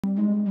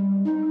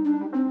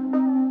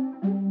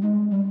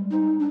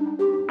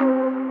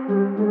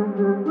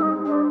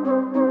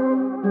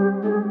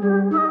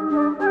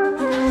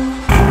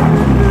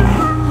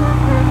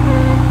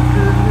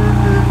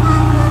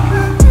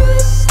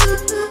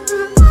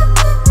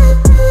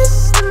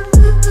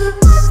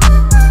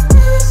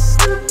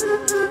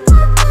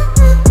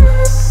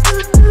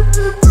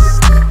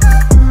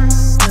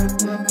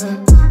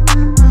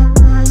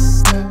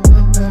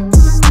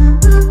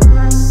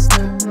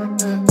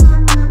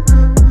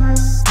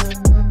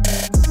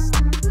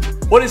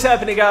What is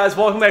happening, guys?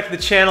 Welcome back to the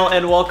channel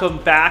and welcome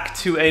back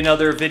to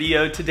another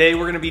video. Today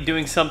we're going to be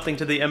doing something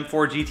to the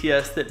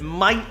M4GTS that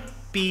might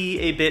be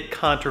a bit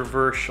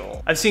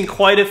controversial. I've seen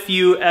quite a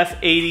few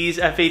F80s,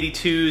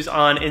 F82s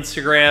on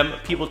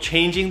Instagram, people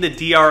changing the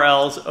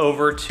DRLs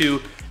over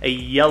to a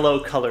yellow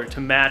color to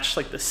match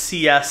like the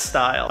CS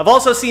style. I've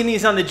also seen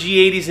these on the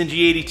G80s and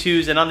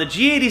G82s, and on the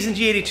G80s and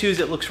G82s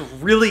it looks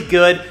really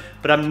good,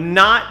 but I'm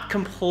not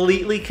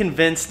completely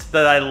convinced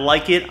that I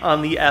like it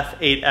on the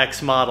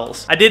F8X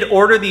models. I did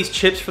order these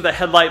chips for the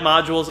headlight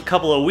modules a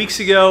couple of weeks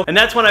ago, and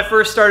that's when I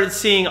first started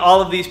seeing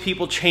all of these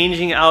people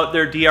changing out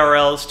their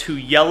DRLs to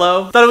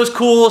yellow. Thought it was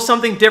cool,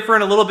 something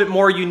different, a little bit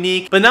more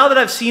unique, but now that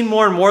I've seen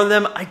more and more of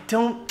them, I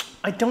don't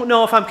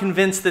know if I'm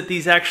convinced that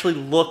these actually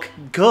look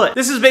good.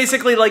 This is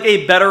basically like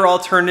a better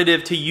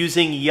alternative to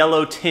using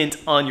yellow tint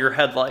on your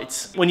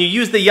headlights. When you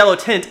use the yellow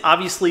tint,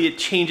 obviously it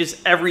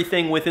changes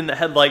everything within the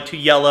headlight to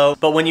yellow,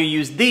 but when you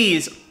use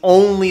these,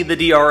 only the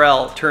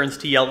DRL turns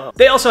to yellow.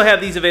 They also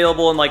have these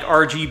available in like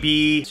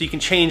RGB, so you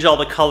can change all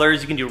the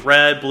colors. You can do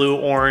red, blue,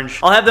 orange.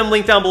 I'll have them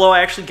linked down below.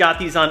 I actually got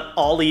these on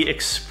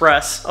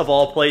AliExpress of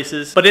all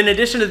places. But in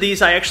addition to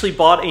these, I actually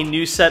bought a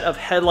new set of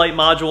headlight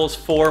modules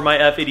for my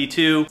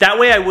F82. That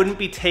way I wouldn't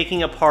be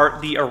taking apart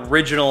the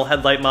original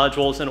headlight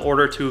modules in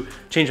order to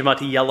change them out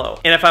to yellow.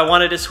 And if I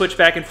wanted to switch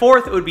back and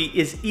forth, it would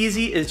be as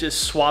easy as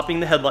just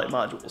swapping the headlight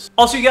modules.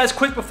 Also, you guys,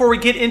 quick before we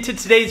get into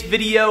today's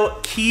video,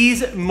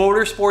 Keys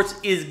Motorsports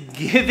is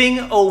giving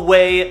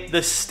away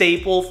the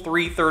staple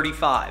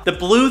 335. The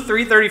blue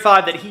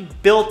 335 that he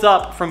built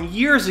up from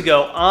years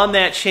ago on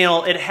that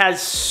channel, it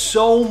has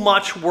so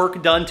much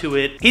work done to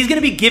it. He's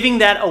gonna be giving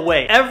that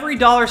away. Every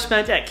dollar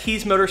spent at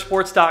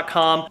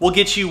keysmotorsports.com will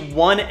get you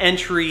one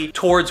entry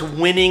towards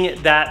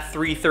winning that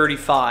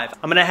 335.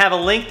 I'm gonna have a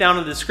link down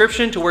in the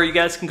description to where you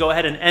guys can go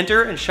ahead and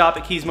enter and shop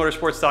at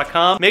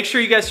keysmotorsports.com. Make sure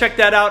you guys check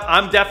that out.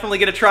 I'm definitely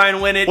gonna try and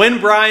win it.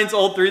 Win Brian's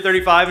old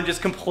 335 and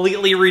just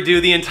completely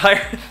redo the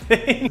entire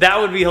thing.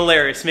 That would be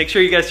hilarious. Make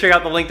sure you guys check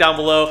out the link down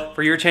below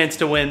for your chance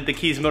to win the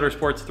Keys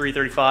Motorsports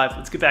 335.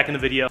 Let's get back in the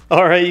video.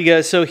 All right, you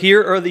guys, so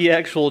here are the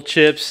actual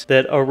chips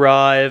that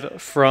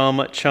arrive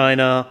from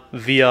China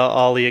via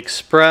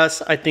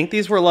AliExpress. I think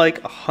these were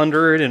like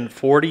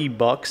 140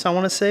 bucks, I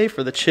wanna say,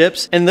 for the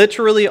chips. And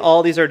literally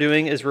all these are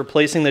doing is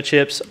replacing the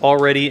chips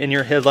already in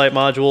your headlight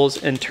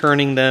modules and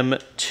turning them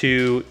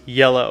to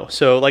yellow.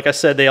 So like I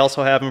said, they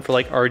also have them for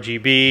like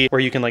RGB,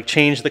 where you can like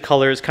change the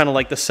colors, kind of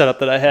like the setup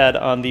that I had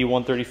on the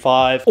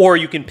 135. Or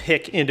you can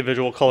pick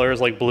individual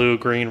colors like blue,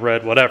 green,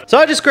 red, whatever. So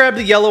I just grabbed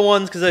the yellow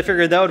ones because I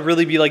figured that would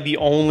really be like the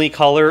only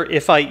color,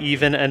 if I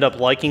even end up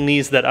liking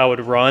these, that I would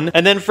run.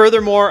 And then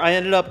furthermore, I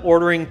ended up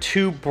ordering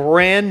two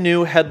brand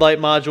new headlight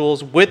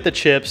modules with the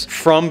chips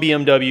from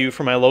BMW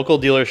from my local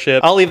dealership.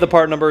 I'll leave the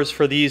part numbers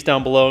for these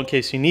down below in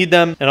case you need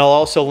them. And I'll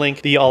also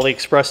link the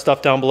AliExpress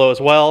stuff down below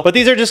as well. But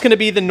these are just gonna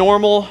be the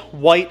normal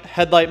white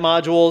headlight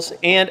modules.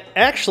 And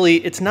actually,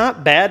 it's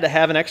not bad to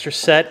have an extra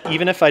set,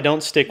 even if I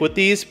don't stick with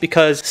these,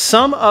 because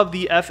some of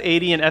the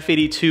F80 and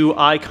F82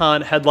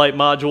 Icon headlight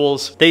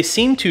modules, they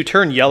seem to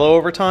turn yellow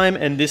over time,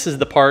 and this is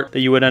the part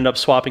that you would end up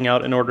swapping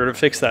out in order to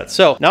fix that.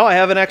 So now I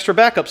have an extra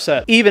backup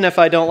set, even if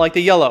I don't like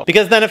the yellow,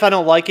 because then if I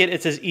don't like it,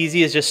 it's as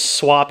easy as just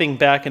swapping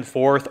back and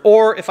forth.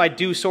 Or if I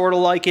do sort of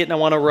like it and I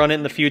want to run it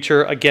in the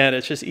future, again,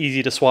 it's just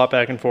easy to swap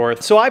back and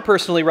forth. So I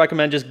personally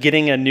recommend just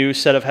getting a new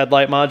set of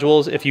headlight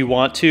modules if you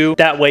want to.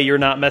 That way you're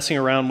not messing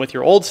around with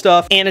your old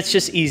stuff, and it's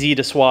just easy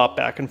to swap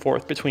back and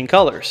forth between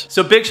colors.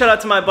 So big shout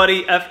out to my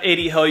buddy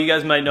F80 Ho. You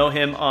guys might know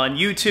him on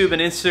YouTube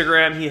and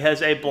Instagram. He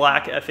has a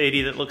black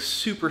F80 that looks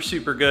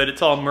super good.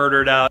 It's all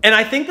murdered out. And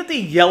I think that the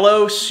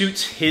yellow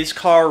suits his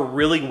car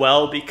really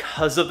well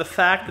because of the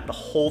fact that the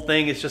whole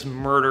thing is just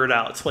murdered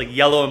out. It's like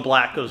yellow and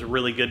black goes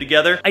really good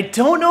together. I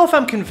don't know if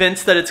I'm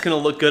convinced that it's gonna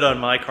look good on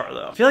my car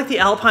though. I feel like the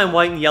Alpine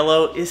white and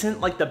yellow isn't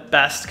like the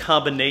best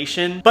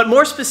combination, but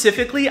more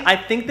specifically, I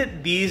think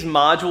that these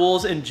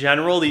modules in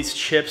general, these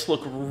chips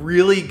look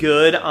really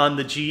good on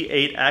the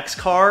G8X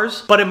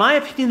cars, but in my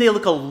opinion, they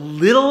look a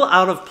little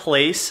out of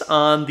place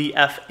on the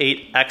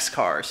F8X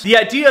cars. The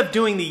idea of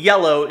doing the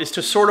yellow is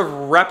to sort of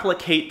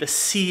replicate the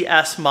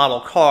CS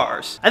model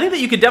cars. I think that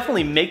you could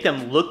definitely make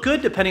them look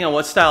good depending on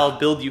what style of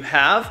build you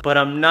have, but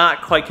I'm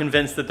not quite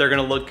convinced that they're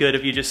gonna look good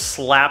if you just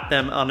slap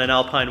them on an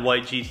Alpine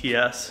white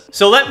GTS.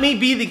 So let me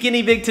be the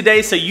guinea pig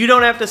today so you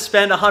don't have to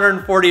spend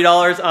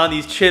 $140 on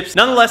these chips.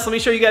 Nonetheless, let me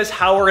show you guys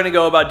how we're gonna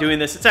go about doing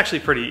this. It's actually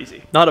pretty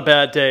easy. Not a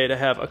bad day to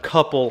have a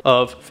couple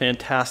of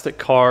fantastic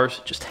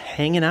cars just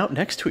hanging out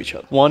next to each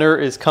other. Wonder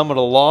is coming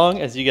along,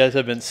 as you guys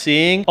have been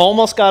seeing.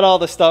 Almost got all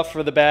the stuff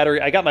for the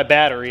battery. I got my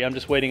battery. I'm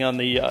just waiting on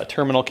the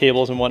terminal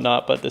cables and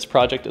whatnot, but this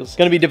project is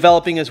going to be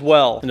developing as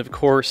well. And of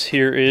course,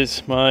 here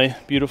is my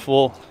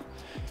beautiful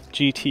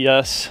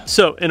GTS.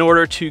 So in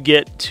order to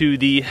get to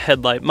the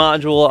headlight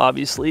module,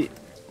 obviously,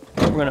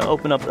 we're going to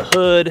open up the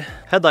hood.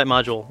 Headlight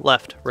module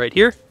left right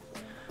here.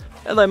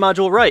 headlight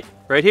module right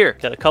here.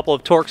 Got a couple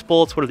of Torx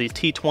bolts. What are these,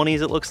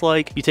 T20s it looks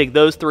like? You take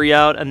those 3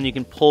 out and then you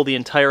can pull the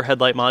entire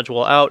headlight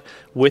module out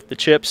with the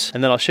chips.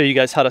 And then I'll show you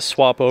guys how to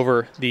swap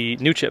over the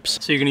new chips.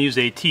 So you're gonna use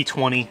a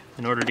T20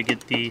 in order to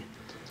get the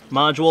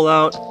module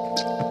out.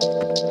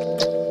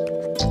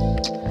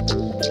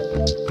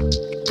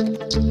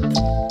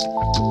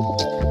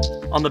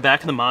 On the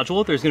back of the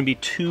module, there's gonna be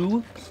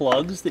 2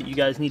 plugs that you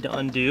guys need to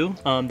undo.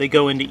 They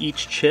go into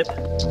each chip.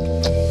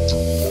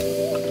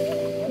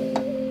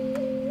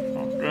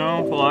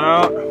 Down, pull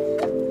out.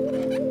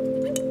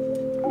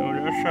 Go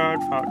to this side,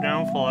 pop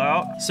down, pull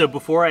out. So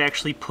before I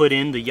actually put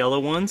in the yellow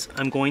ones,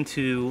 I'm going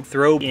to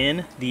throw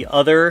in the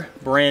other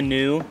brand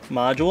new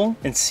module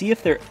and see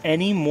if they're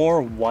any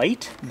more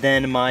white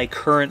than my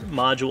current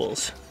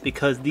modules,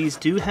 because these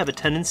do have a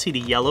tendency to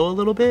yellow a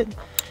little bit.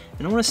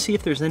 And I want to see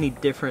if there's any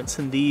difference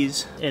in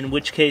these, in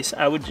which case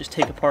I would just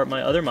take apart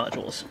my other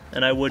modules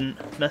and I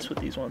wouldn't mess with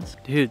these ones.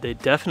 Dude, they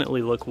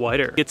definitely look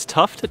whiter. It's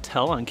tough to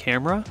tell on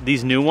camera.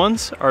 These new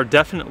ones are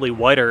definitely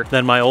whiter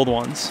than my old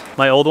ones.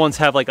 My old ones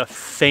have like a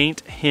faint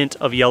hint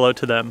of yellow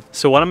to them.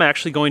 So what I'm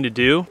actually going to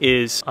do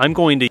is I'm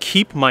going to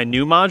keep my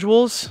new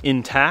modules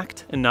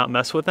intact and not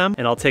mess with them.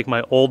 And I'll take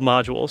my old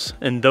modules,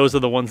 and those are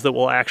the ones that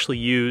we'll actually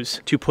use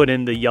to put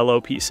in the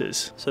yellow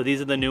pieces. So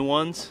these are the new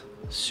ones,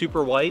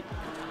 super white.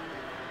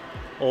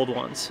 Old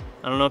ones.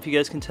 I don't know if you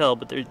guys can tell,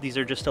 but these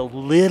are just a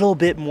little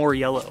bit more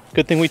yellow.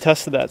 Good thing we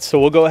tested that. So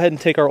we'll go ahead and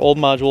take our old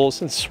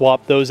modules and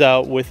swap those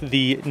out with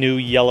the new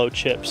yellow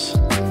chips.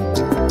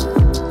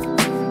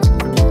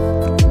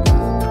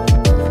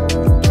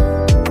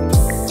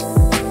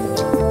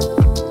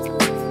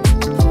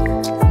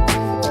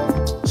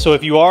 So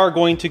if you are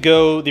going to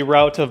go the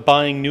route of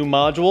buying new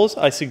modules,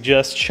 I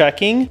suggest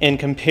checking and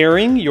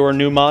comparing your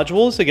new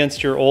modules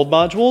against your old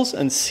modules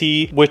and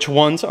see which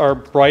ones are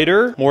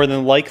brighter. More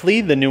than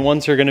likely, the new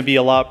ones are going to be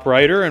a lot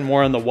brighter and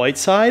more on the white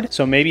side.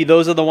 So maybe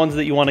those are the ones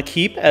that you want to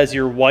keep as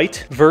your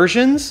white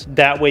versions.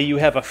 That way you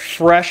have a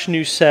fresh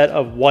new set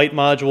of white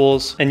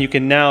modules, and you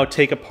can now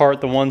take apart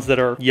the ones that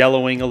are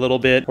yellowing a little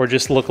bit or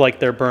just look like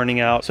they're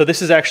burning out. So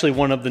this is actually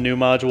one of the new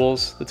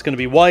modules that's going to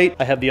be white.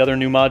 I have the other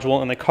new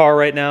module in the car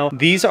right now.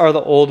 These are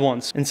the old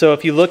ones. And so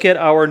if you look at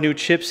our new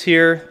chips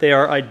here, they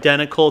are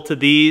identical to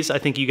these. I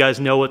think you guys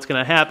know what's going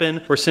to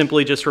happen. We're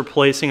simply just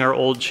replacing our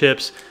old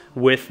chips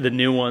with the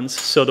new ones.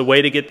 So the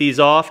way to get these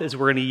off is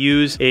we're going to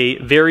use a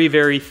very,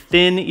 very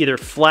thin, either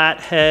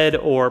flat head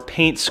or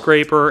paint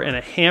scraper and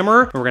a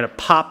hammer. And we're going to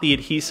pop the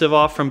adhesive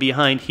off from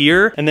behind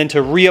here. And then to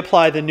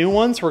reapply the new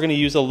ones, we're going to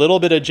use a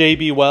little bit of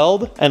JB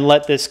Weld and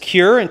let this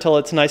cure until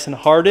it's nice and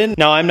hardened.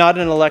 Now, I'm not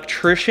an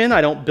electrician. I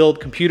don't build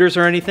computers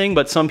or anything,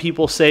 but some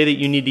people say that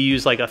you need to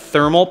use like a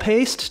thermal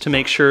paste to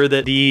make sure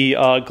that the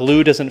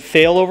glue doesn't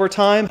fail over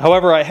time.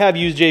 However, I have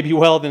used JB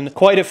Weld in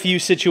quite a few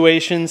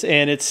situations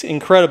and it's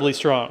incredibly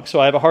strong. So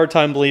I have a hard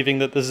time believing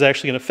that this is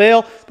actually going to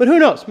fail, but who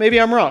knows?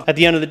 Maybe I'm wrong. At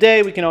the end of the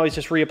day, we can always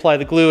just reapply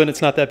the glue and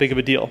it's not that big of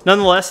a deal.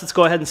 Nonetheless, let's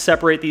go ahead and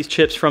separate these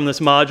chips from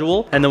this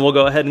module, and then we'll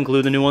go ahead and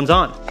glue the new ones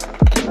on.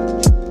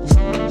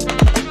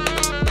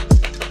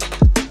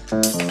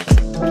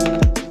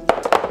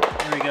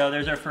 There we go,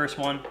 there's our first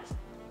one.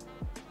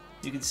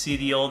 You can see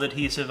the old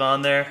adhesive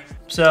on there.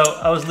 So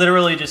I was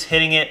literally just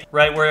hitting it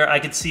right where I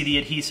could see the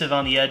adhesive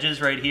on the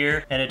edges right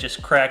here, and it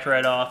just cracked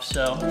right off,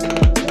 so.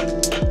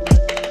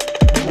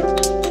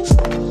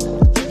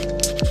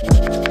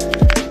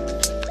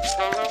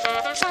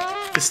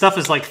 This stuff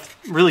is like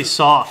really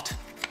soft,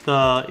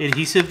 the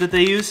adhesive that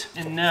they use.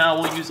 And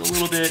now we'll use a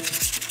little bit of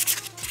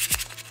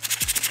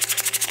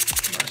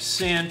our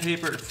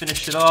sandpaper to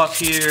finish it off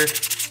here.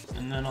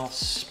 And then I'll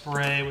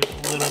spray with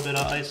a little bit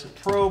of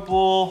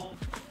isopropyl.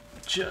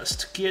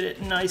 Just get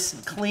it nice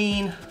and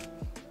clean.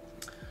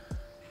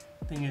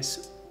 Thing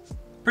is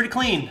pretty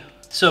clean.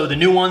 So the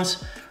new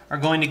ones are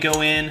going to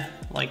go in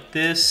like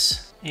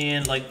this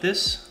and like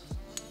this.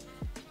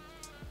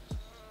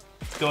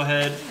 Go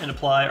ahead and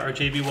apply our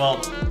JB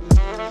Weld.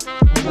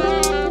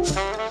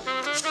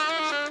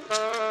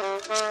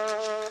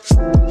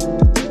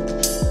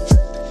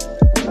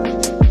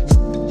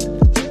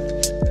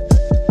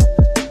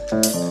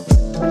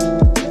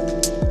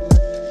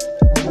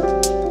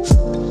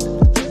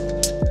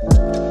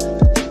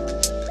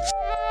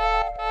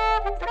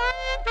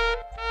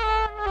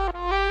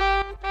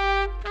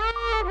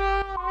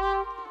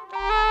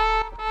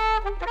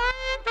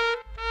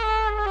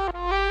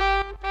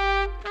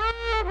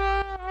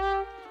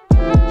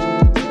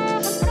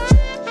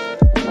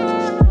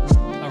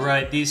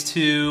 These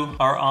two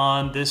are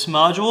on this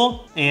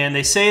module, and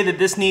they say that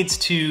this needs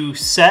to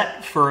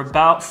set for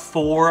about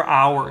 4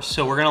 hours.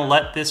 So we're gonna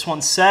let this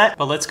one set,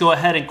 but let's go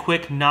ahead and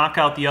quick knock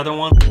out the other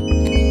one.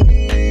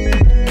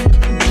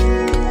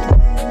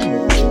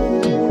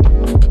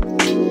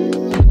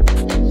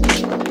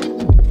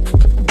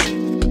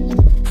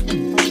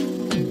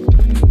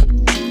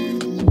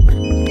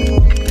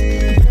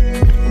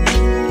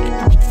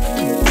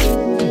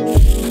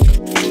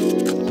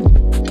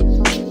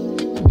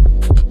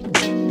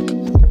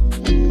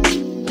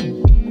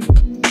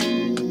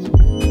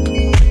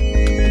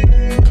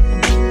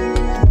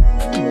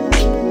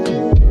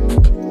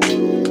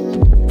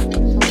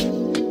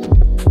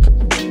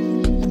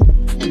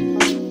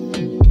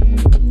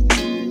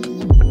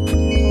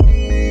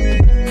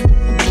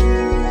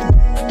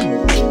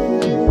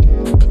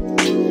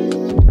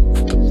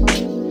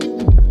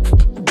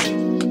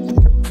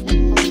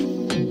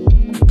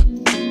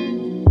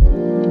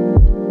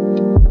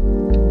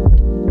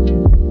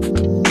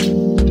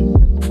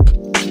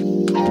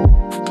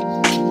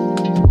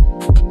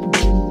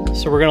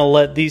 So we're gonna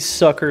let these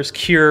suckers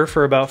cure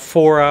for about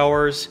 4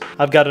 hours.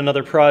 I've got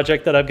another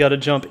project that I've got to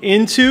jump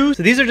into.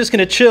 So these are just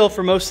gonna chill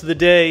for most of the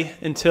day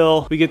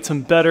until we get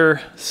some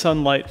better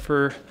sunlight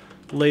for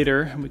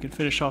later and we can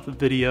finish off the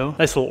video.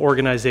 Nice little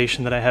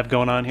organization that I have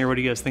going on here. What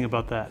do you guys think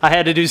about that? I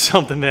had to do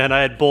something, man.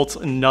 I had bolts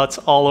and nuts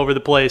all over the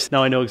place.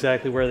 Now I know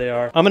exactly where they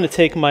are. I'm gonna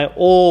take my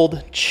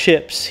old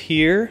chips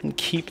here and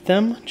keep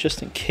them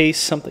just in case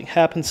something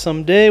happens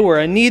someday where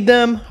I need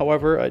them.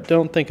 However, I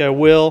don't think I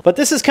will. But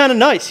this is kind of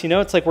nice, you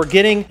know? It's like we're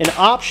getting an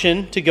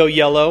option to go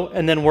yellow,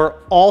 and then we're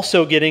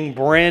also getting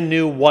brand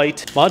new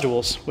white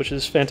modules, which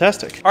is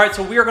fantastic. All right,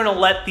 so we are gonna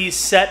let these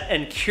set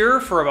and cure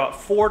for about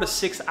 4 to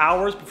 6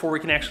 hours before we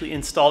can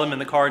actually install them in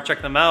the car and check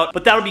them out.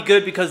 But that'll be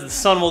good because the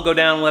sun will go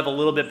down and we'll have a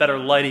little bit better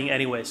lighting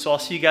anyway. So I'll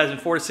see you guys in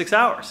 4 to 6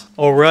 hours.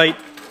 All right,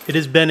 it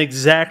has been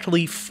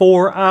exactly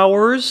 4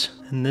 hours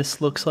and this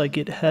looks like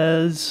it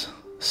has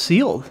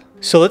sealed.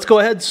 So let's go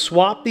ahead and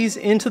swap these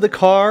into the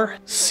car,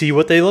 see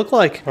what they look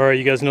like. All right,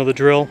 you guys know the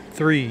drill.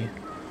 3,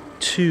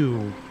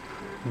 2,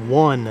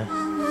 1.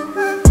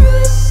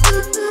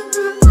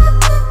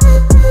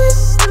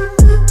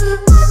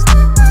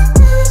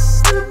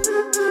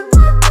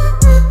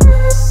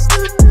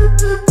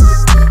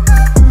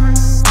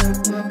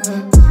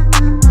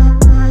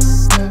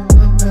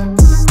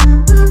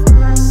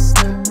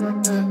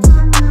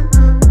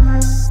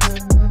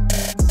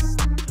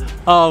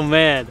 Oh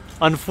man,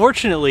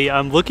 unfortunately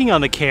I'm looking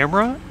on the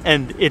camera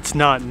and it's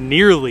not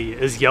nearly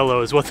as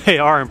yellow as what they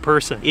are in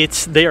person.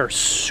 They are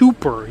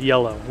super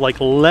yellow, like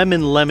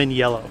lemon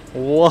yellow.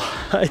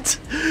 What?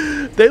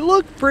 They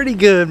look pretty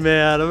good,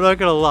 man, I'm not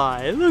gonna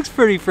lie. It looks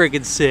pretty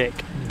freaking sick.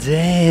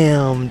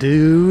 Damn,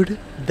 dude,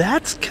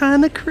 that's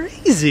kind of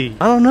crazy.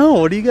 I don't know,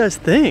 what do you guys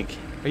think?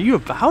 Are you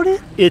about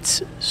it?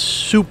 It's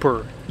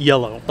super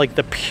yellow, like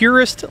the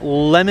purest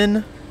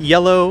lemon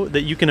yellow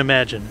that you can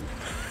imagine.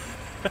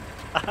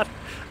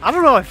 I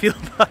don't know how I feel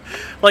about it.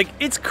 Like,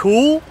 it's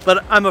cool,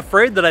 but I'm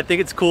afraid that I think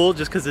it's cool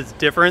just because it's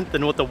different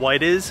than what the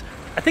white is.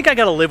 I think I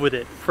gotta live with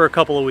it for a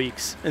couple of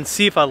weeks and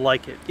see if I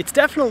like it. It's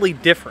definitely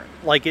different.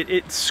 Like,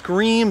 it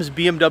screams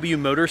BMW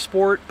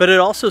Motorsport, but it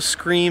also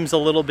screams a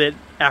little bit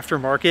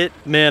aftermarket.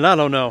 Man, I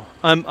don't know.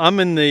 I'm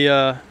in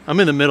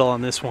the middle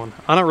on this one.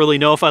 I don't really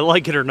know if I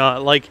like it or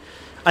not. Like,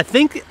 I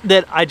think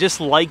that I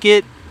just like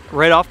it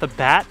right off the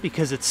bat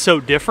because it's so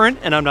different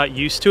and I'm not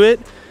used to it.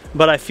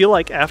 But I feel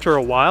like after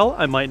a while,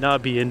 I might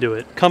not be into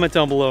it. Comment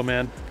down below,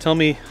 man. Tell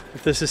me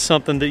if this is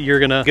something that you're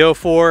gonna go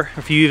for,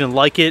 if you even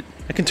like it.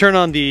 I can turn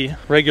on the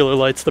regular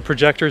lights, the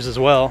projectors as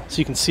well, so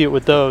you can see it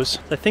with those.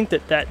 I think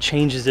that that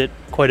changes it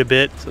quite a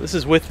bit. So this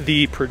is with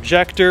the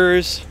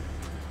projectors.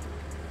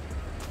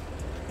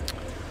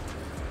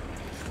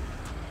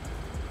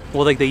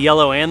 Well, like the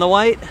yellow and the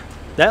white.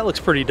 That looks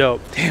pretty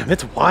dope. Damn,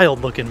 it's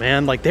wild looking,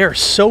 man. Like, they are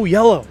so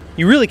yellow.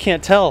 You really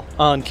can't tell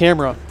on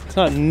camera. It's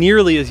not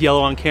nearly as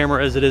yellow on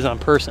camera as it is on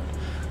person.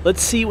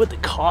 Let's see what the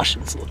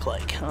cautions look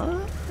like,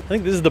 huh? I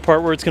think this is the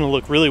part where it's gonna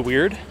look really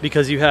weird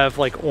because you have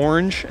like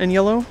orange and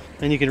yellow,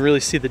 and you can really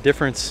see the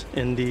difference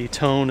in the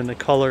tone and the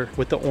color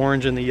with the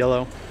orange and the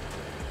yellow.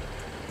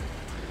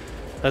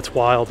 That's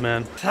wild,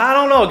 man. I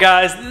don't know,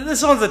 guys.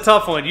 This one's a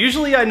tough one.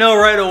 Usually I know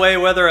right away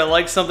whether I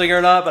like something or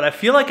not, but I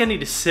feel like I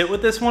need to sit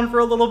with this one for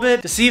a little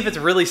bit to see if it's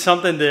really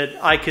something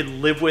that I could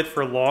live with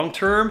for long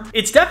term.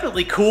 It's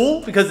definitely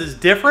cool because it's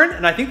different,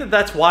 and I think that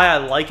that's why I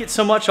like it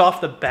so much off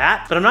the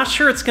bat, but I'm not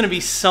sure it's gonna be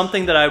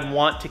something that I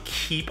want to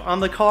keep on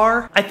the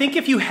car. I think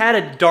if you had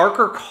a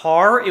darker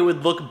car, it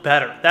would look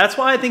better. That's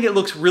why I think it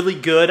looks really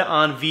good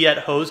on Viet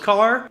Ho's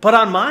car, but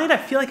on mine, I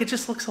feel like it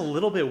just looks a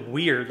little bit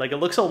weird. Like, it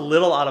looks a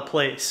little out of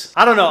place.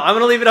 I don't know. I'm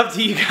gonna leave it up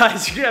to you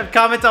guys.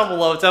 Comment down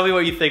below. Tell me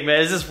what you think, man.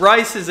 Is this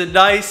rice? Is it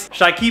nice?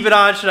 Should I keep it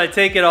on? Should I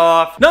take it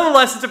off?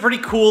 Nonetheless, it's a pretty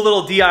cool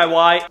little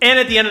DIY. And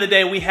at the end of the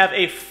day, we have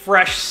a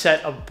fresh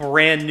set of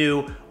brand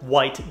new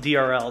white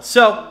DRLs.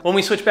 So when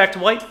we switch back to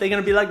white, they're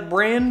gonna be like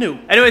brand new.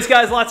 Anyways,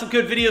 guys, lots of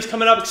good videos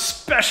coming up,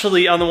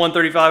 especially on the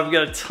 135. We've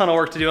got a ton of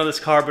work to do on this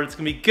car, but it's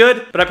gonna be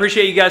good. But I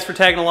appreciate you guys for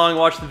tagging along and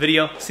watching the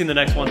video. See you in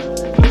the next one.